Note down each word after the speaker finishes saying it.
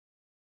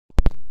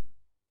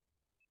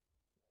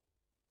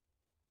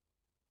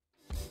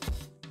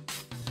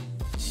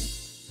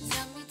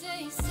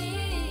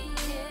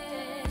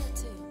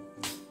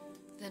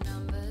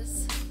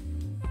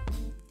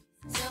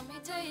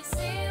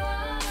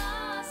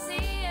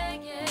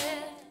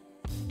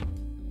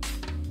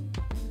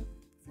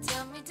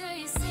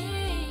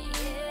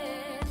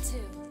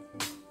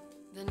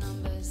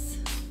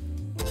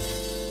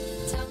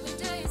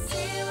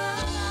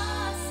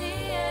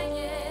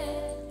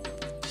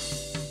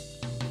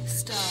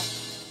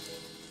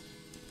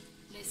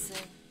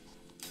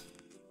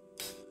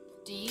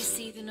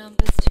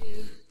numbers to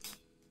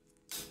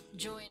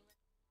join.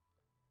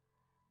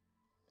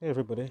 Hey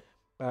everybody,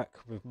 back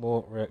with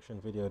more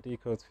reaction video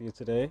decodes for you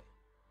today.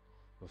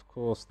 Of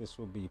course, this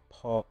will be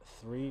part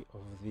 3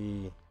 of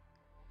the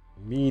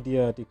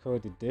media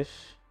decoded dish.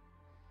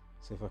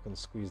 See if I can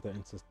squeeze that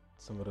into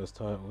some of those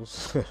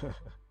titles.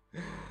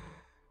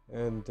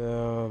 And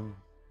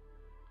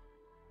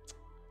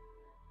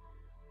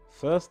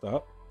first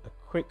up, a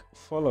quick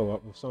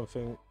follow-up with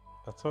something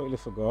I totally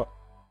forgot.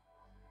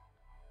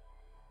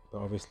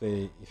 But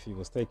obviously, if you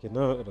was taking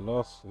note of the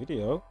last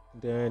video,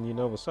 then you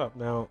know what's up.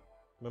 Now,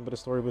 remember the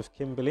story with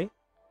Kimberly?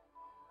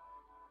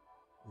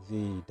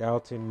 The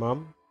doubting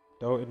mum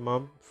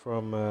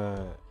from,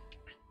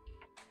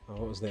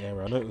 what was the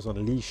area? I know it was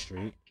on Lee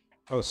Street.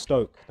 Oh,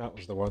 Stoke, that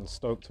was the one.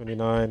 Stoke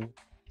 29,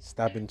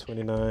 stabbing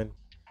 29,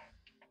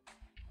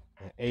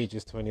 age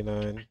is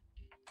 29.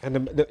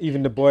 And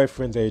even the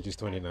boyfriend's age is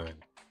 29.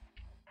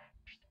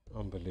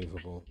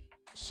 Unbelievable.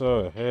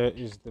 So here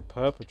is the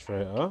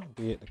perpetrator,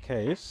 be it the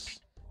case.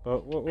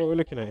 But what we're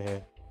looking at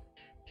here,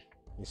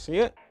 you see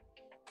it?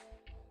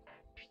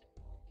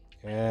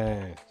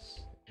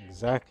 Yes,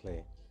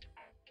 exactly.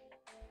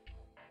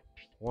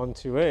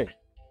 128.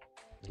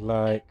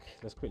 Like,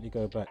 let's quickly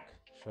go back,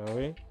 shall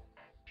we?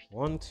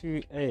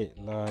 128,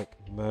 like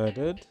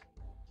murdered.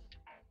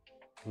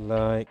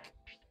 Like,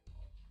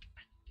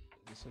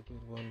 it's a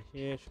good one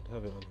here. Should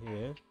have it on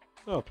here.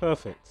 Oh,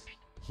 perfect.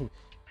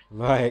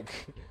 Like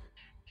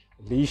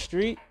Lee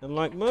Street and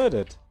like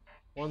murdered.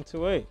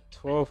 128,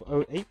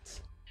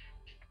 1208.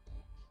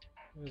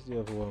 Where's the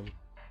other one?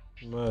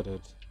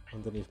 Murdered,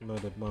 underneath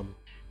murdered mum.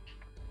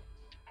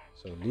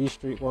 So Lee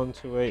Street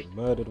 128,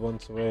 murdered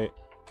 128.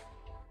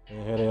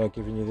 And here they are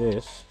giving you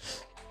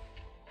this.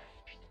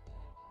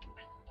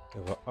 They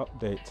have an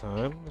update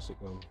time. What's it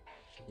gone?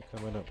 Should be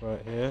coming up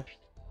right here.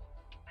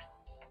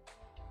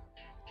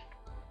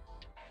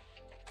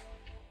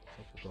 I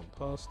think we've gone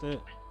past it.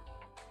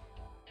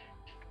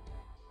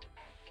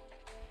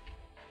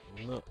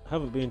 No,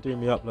 haven't been doing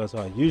my uploads.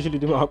 I usually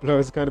do my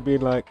uploads, kind of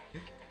been like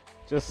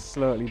just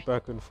slightly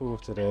back and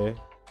forth today.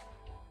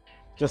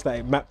 Just that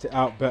it mapped it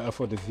out better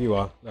for the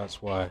viewer,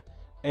 that's why.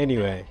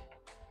 Anyway,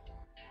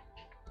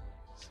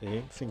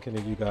 see, thinking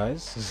of you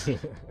guys.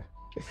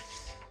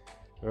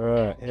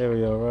 Right, here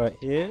we are, right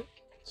here.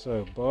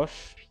 So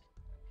Bosch,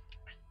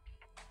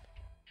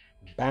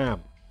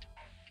 bam,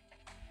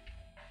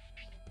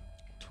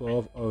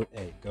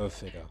 1208, go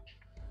figure.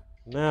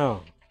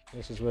 Now,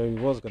 this is where we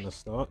was going to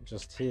start,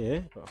 just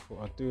here, but I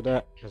thought I'd do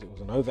that because it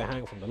was an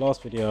overhang from the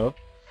last video,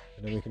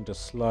 and then we can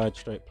just slide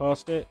straight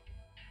past it.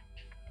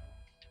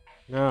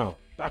 Now,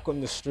 back on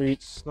the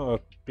streets, not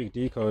a big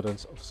decode and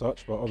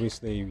such, but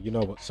obviously you know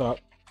what's up.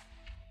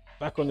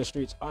 Back on the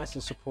streets,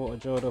 ISIS supporter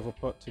jailed over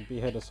plot to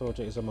behead a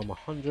soldier is among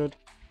 100.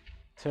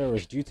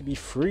 Terrorists due to be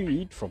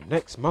freed from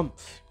next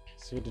month.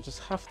 So they just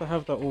have to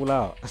have that all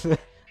out.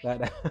 Like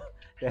that.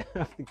 They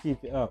have to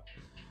keep it up.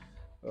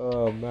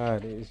 Oh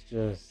man, it's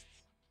just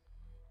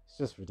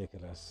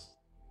ridiculous.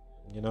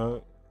 You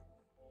know,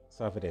 it's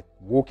either they're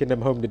walking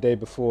them home the day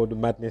before the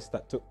madness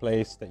that took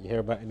place that you hear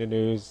about in the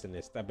news and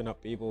they're stabbing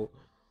up people,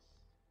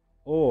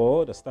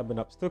 or the stabbing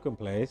ups took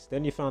place,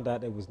 then you found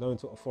out there was known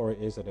to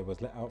authorities or they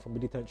was let out from a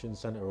detention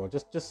center or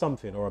just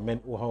something, or a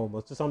mental home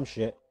or just some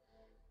shit,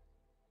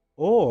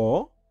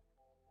 or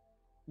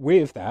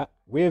with that,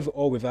 with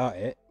or without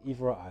it,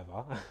 either or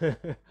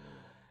either,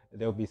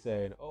 they'll be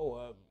saying,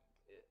 oh,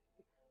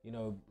 you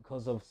know,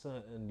 because of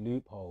certain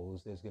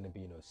loopholes, there's going to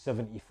be, you know,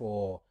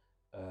 74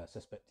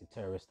 suspected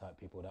terrorist type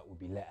people that will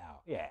be let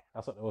out. Yeah,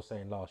 that's what they were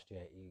saying last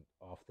year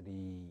after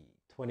the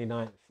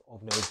 29th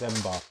of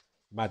November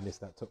madness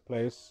that took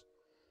place.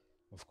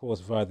 Of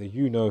course, via the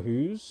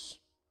you-know-whos.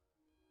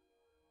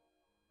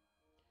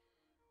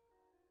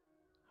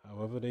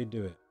 However they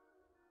do it.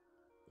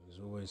 It's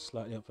always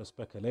slightly up for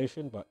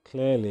speculation, but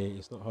clearly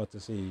it's not hard to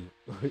see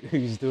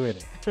who's doing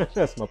it.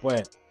 That's my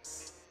point.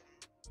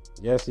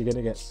 Yes, you're going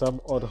to get some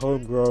odd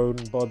homegrown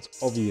bods,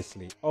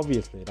 obviously.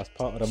 Obviously, that's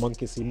part of the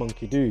monkey see,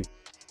 monkey do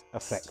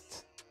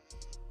effect.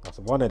 That's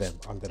one of them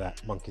under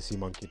that monkey see,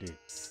 monkey do.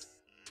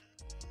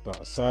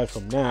 But aside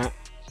from that,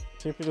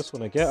 people just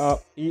want to get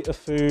up, eat a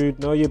food,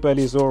 know your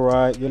belly's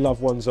alright, your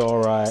loved one's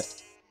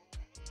alright.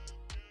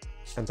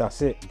 And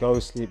that's it. Go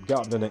sleep, get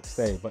up the next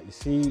day. But you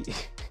see,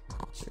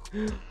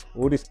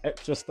 all this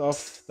extra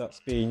stuff that's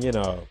being, you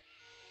know,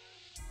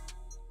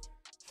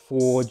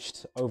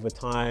 forged over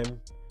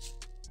time,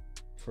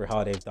 for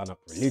how they've done up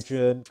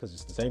religion, because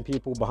it's the same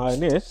people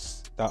behind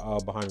this that are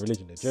behind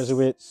religion. The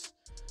Jesuits,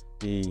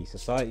 the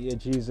Society of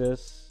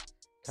Jesus,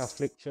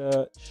 Catholic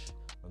Church,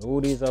 and all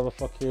these other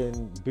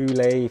fucking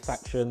Boule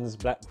factions,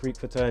 Black Greek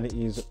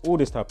fraternities, all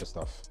this type of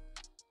stuff.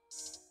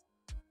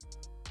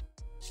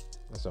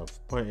 As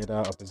I've pointed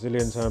out a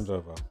bazillion times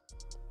over.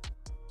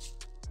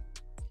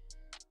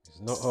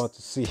 It's not hard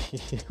to see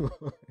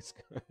what's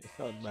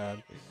going on,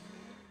 man.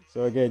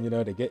 So again, you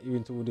know, they get you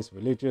into all this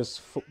religious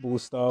football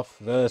stuff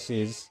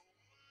versus,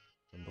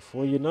 and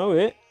before you know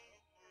it,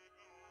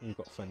 you've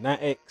got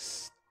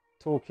fanatics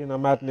talking a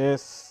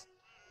madness,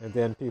 and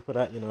then people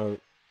that, you know,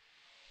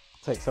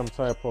 take some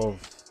type of,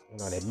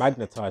 they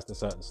magnetize to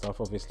certain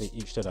stuff, obviously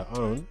each to their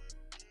own.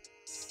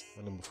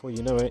 And then before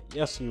you know it,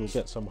 yes, you will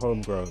get some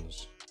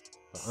homegrowns.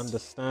 But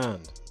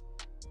understand,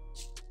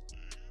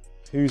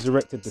 who's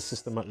erected the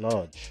system at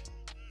large?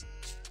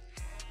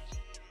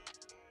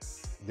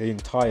 The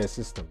entire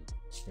system.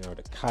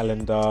 The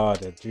calendar,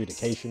 the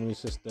adjudication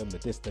system, the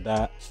this, the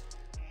that,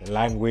 the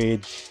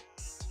language,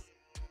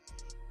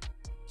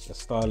 the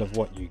style of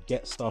what you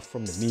get stuff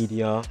from the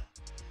media,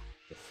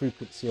 the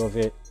frequency of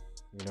it,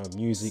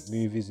 music,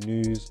 movies,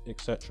 news,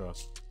 etc.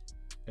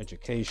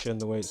 Education,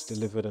 the way it's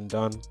delivered and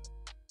done.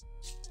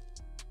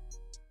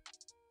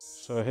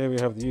 So here we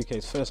have the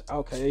UK's first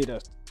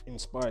Al-Qaeda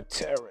inspired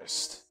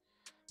terrorist.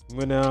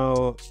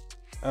 Munal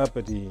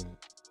Aberdeen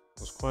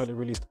was quietly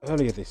released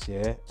earlier this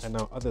year, and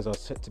now others are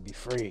set to be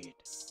freed.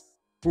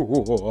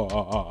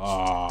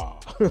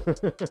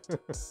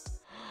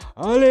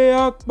 Ali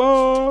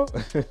Akbar!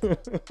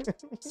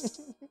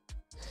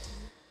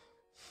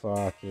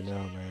 Fucking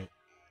hell, mate.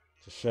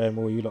 It's a shame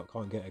all you lot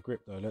can't get a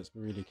grip though. Let's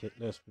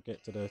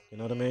get to the, you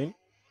know what I mean?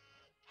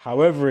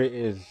 However it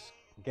is,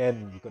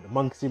 again, you've got the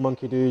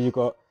monkey do, you've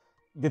got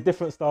the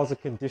different styles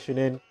of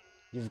conditioning.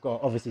 You've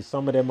got, obviously,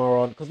 some of them are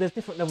on, because there's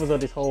different levels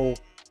of this whole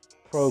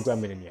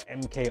programming in your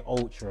MK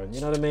Ultra, and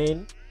you know what I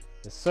mean?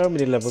 There's so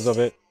many levels of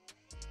it.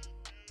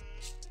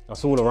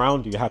 That's all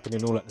around you,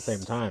 happening all at the same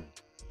time.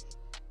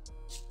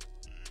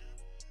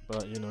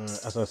 But,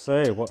 as I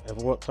say,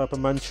 what type of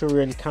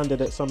Manchurian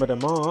candidate some of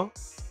them are,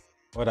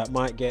 or that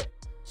might get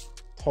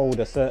told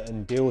a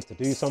certain deal to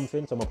do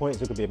something. So my point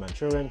is, it could be a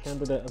Manchurian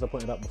candidate, as I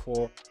pointed out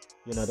before.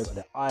 They've got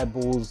their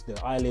eyeballs,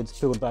 their eyelids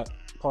peeled back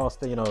past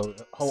the,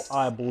 whole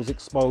eyeballs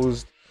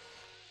exposed.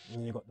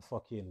 And you've got the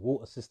fucking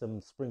water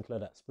system sprinkler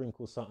that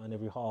sprinkles something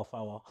every half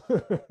hour.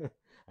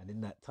 And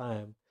in that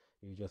time,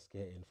 you're just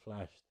getting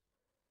flashed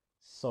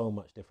so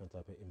much different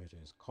type of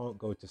images. Can't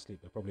go to sleep.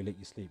 They probably let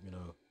you sleep,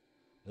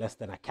 less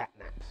than a cat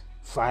nap.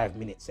 5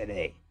 minutes a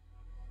day.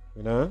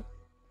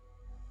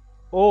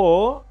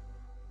 Or,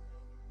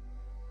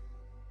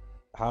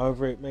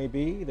 however it may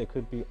be, they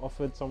could be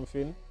offered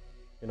something.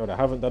 They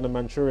haven't done a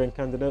Manchurian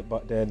candidate,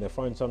 but then they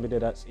find somebody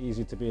that's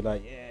easy to be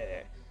like,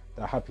 yeah,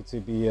 they're happy to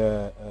be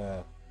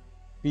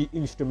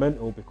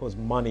instrumental because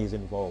money is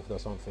involved or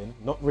something.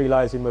 Not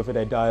realizing whether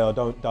they die or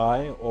don't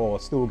die,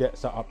 or still get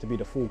set up to be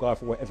the fool guy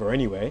for whatever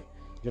anyway.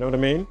 You know what I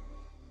mean?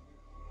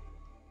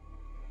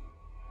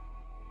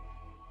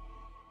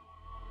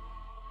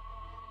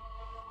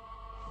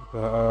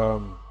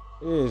 But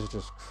it is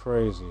just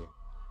crazy.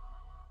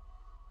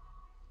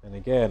 And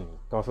again,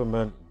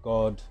 government,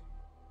 God,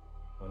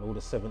 and all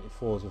the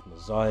 74s with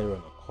Messiah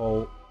and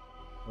occult.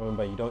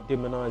 Remember, you don't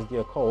demonize the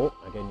occult.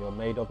 Again, you're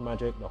made of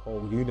magic. The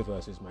whole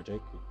universe is magic.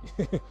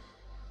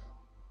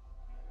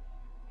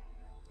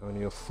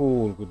 Only a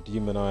fool would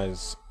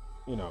demonize,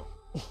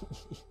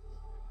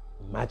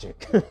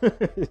 magic.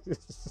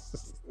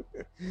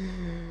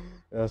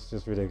 That's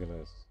just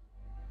ridiculous.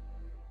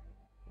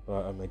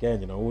 But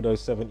again, all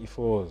those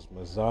 74s,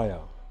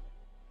 Messiah,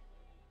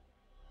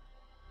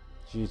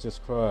 Jesus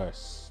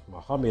Christ,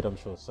 Muhammad, I'm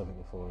sure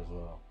 74 as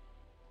well.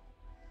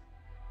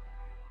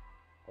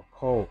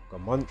 Occult,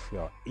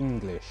 Gematria,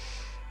 English,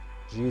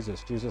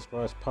 Jesus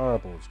Christ,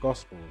 parables,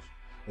 gospels.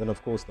 And then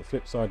of course the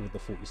flip side with the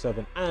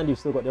 47, and you've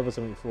still got the other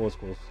 74s, of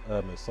course,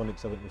 Masonic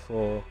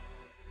 74,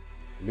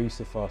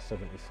 Lucifer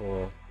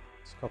 74.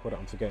 It's a couple that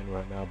I'm forgetting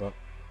right now, but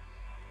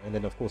and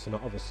then of course on the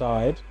other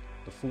side,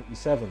 the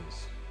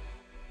 47s.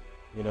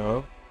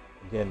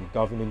 Again,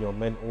 governing your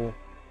mental,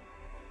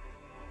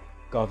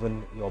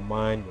 govern your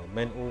mind, your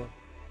mental.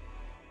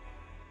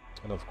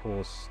 And of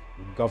course,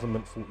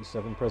 government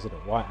 47,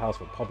 president, White House,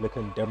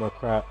 Republican,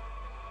 Democrat,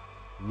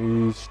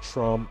 news,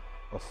 Trump,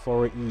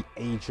 authority,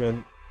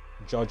 agent,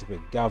 judge with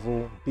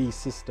gavel,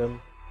 beast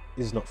system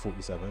is not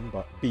 47,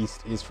 but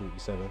beast is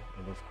 47.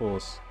 And of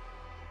course,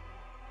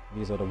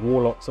 these are the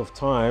warlocks of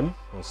time,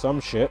 or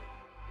some shit.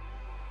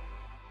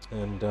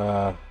 And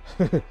of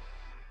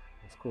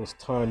course,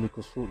 time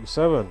equals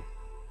 47.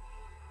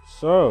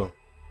 So,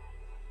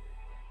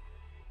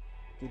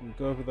 didn't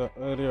go over that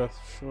earlier, I'm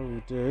sure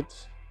we did.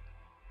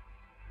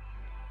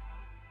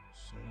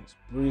 So let's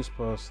breeze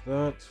past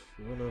that.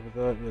 We went over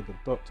that. We had the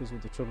doctors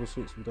with the trouble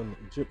suits. We've done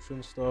the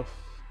Egyptian stuff.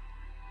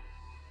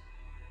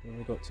 Then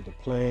we got to the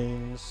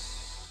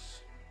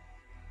planes.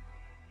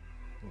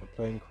 And the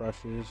plane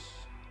crashes.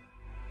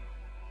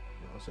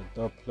 That was a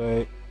dub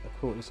plate. I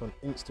caught this on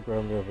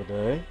Instagram the other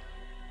day.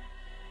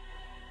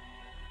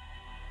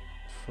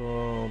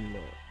 From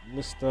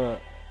Mr.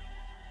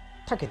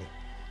 Takini.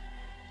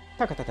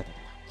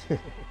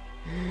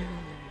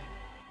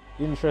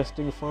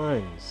 Interesting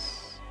finds.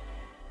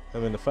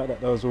 The fact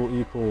that those all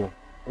equal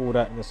all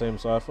that in the same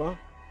cipher,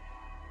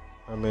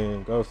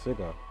 go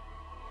figure.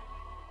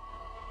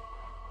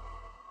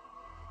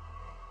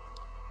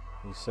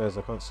 He says,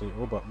 I can't see it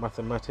all, but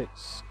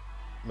mathematics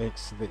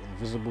makes the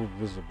invisible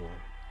visible.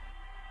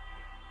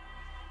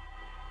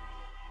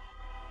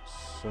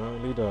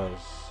 Certainly does.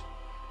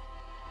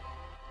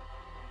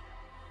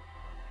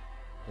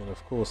 And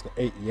of course the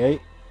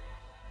 88.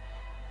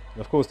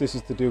 And of course, this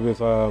is to do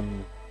with I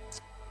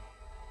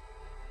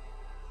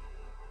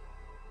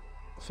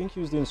think he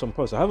was doing some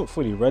posts. I haven't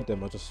fully read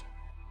them. I just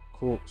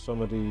caught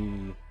some of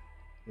the,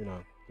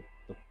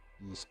 the,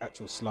 these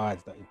actual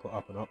slides that he put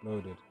up and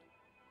uploaded.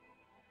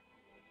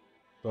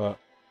 But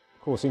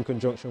of course, in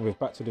conjunction with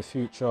Back to the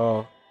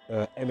Future,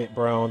 Emmett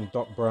Brown,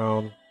 Doc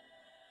Brown,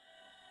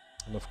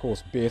 and of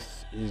course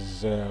Biff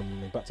is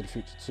Back to the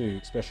Future 2,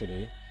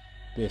 especially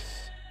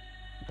Biff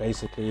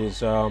basically is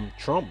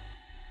Trump,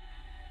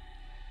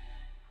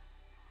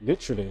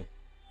 literally.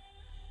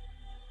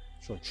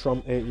 So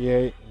Trump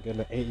 88,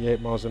 getting at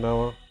 88 miles an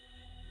hour.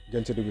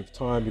 Again, to do with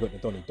time, you got the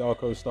Donnie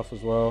Darko stuff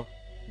as well.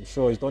 I'm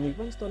sure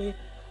when's Donnie?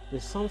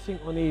 There's something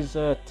on his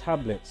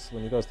tablets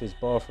when he goes to his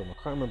bathroom. I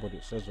can't remember what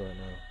it says right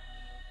now.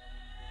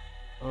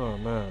 Oh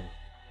man.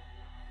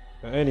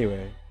 But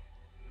anyway,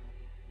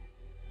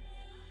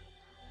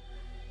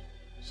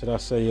 so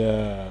that's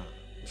I'm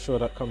sure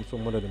that comes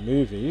from one of the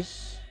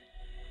movies.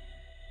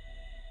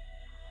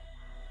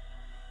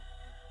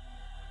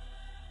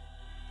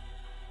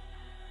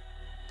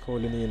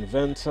 Calling the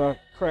inventor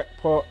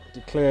crackpot,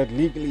 declared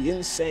legally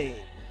insane.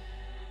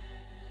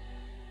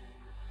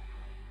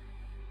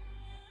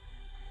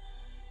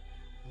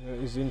 Yeah,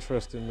 it is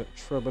interesting that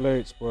Treble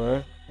Eights,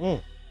 boy.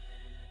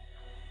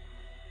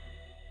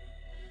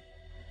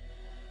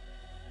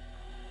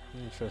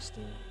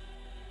 Interesting.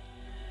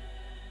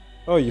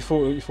 Oh, you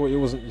thought it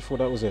wasn't? You thought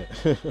that was it?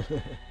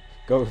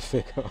 Go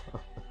figure.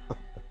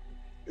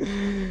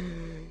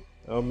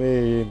 I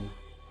mean,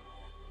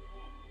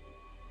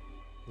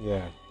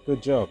 yeah,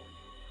 good job.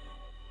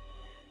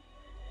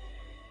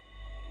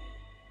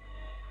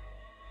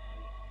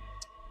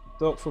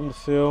 Doc from the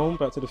film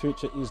Back to the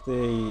Future is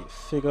the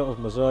figure of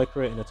Mosaic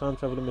creating a time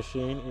traveling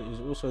machine. It is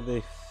also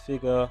the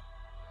figure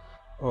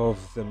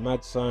of the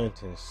mad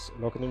scientist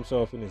locking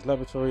himself in his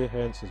laboratory,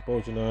 hence his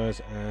bulging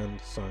eyes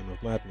and sign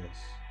of madness.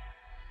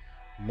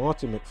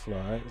 Marty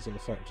McFly is in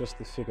fact just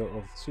the figure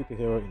of the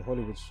superhero in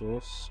Hollywood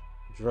source,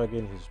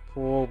 dragging his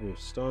paw with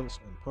stunts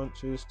and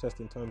punches,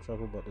 testing time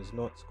travel, but does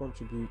not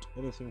contribute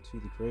anything to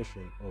the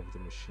creation of the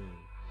machine.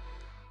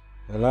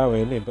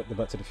 Allowing in the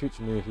Back to the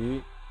Future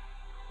movie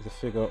the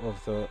figure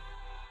of the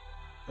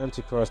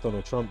Antichrist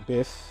Donald Trump,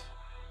 Biff,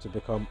 to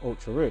become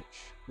ultra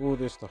rich. All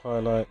this to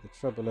highlight the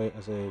treble eight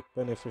as a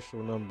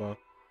beneficial number.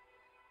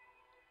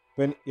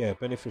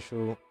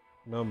 Beneficial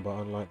number,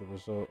 unlike the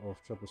result of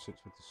treble six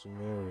with the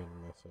Sumerian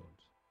method.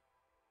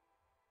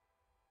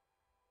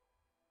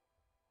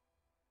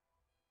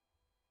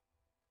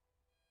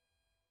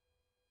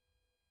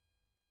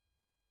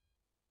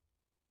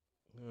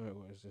 Alright,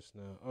 what is this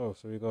now? Oh,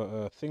 so we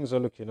got things are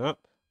looking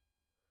up.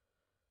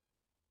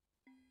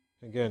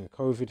 Again,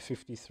 COVID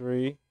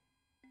 53,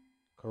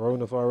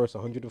 coronavirus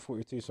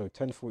 142, so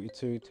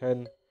 1042,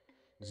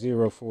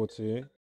 10042.